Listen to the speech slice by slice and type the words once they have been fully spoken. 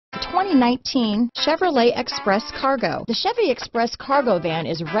2019 Chevrolet Express Cargo. The Chevy Express Cargo van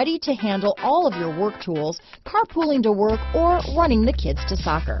is ready to handle all of your work tools, carpooling to work, or running the kids to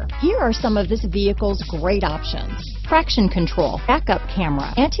soccer. Here are some of this vehicle's great options: traction control, backup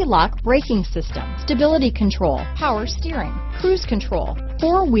camera, anti-lock braking system, stability control, power steering, cruise control,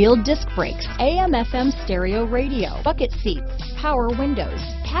 four-wheel disc brakes, AM/FM stereo radio, bucket seats, power windows,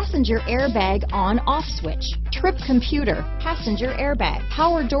 passenger airbag on/off switch, trip computer, passenger airbag,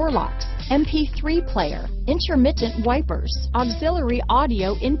 power door locks, MP3 player, intermittent wipers, auxiliary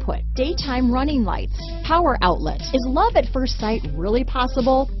audio input, daytime running lights, power outlet. Is love at first sight really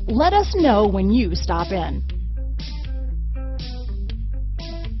possible? Let us know when you stop in.